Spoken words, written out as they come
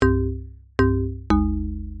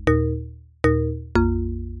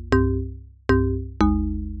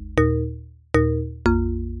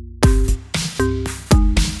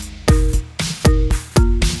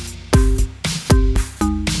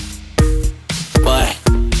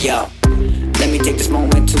Yo, let me take this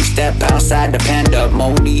moment to step outside the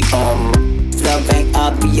pandemonium. Love ain't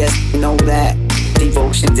obvious, know that.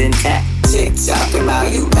 Devotion's intact. Tick-tocking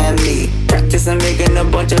about you and me. Practicing making a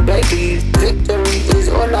bunch of babies. Victory is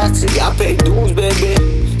all I see. I pay dues, baby,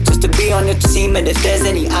 just to be on your team. And if there's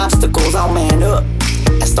any obstacles, I'll man up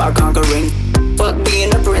and start conquering. Fuck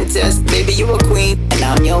being a princess, baby, you a queen, and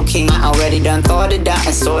I'm your king. I already done thought it out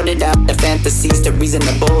and sorted out the fantasies, the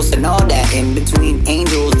reasonables, and all that in between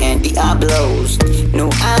angels and diablos. No,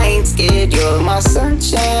 I ain't scared, you're my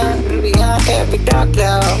sunshine. Behind every dark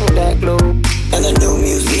cloud that glow, and the new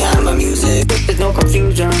music behind my music. There's no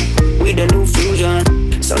confusion, we the new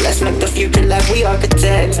fusion. So let's make the future like we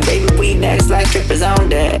architects. Baby, we next like strippers on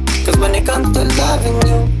deck. Cause when it comes to loving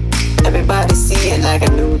you, everybody see it like a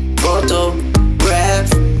new photograph.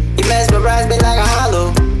 You mesmerize me like a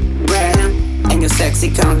hologram, and your sexy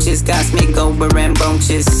conscious got me going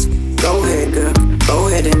rambunctious. Go ahead, girl, go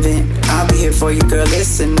ahead and vent. I'll be here for you, girl,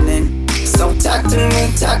 listening. So talk to me,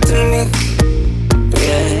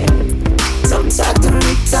 yeah. So talk to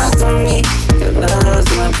me. Your love's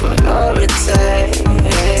my priority.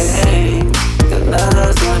 Your love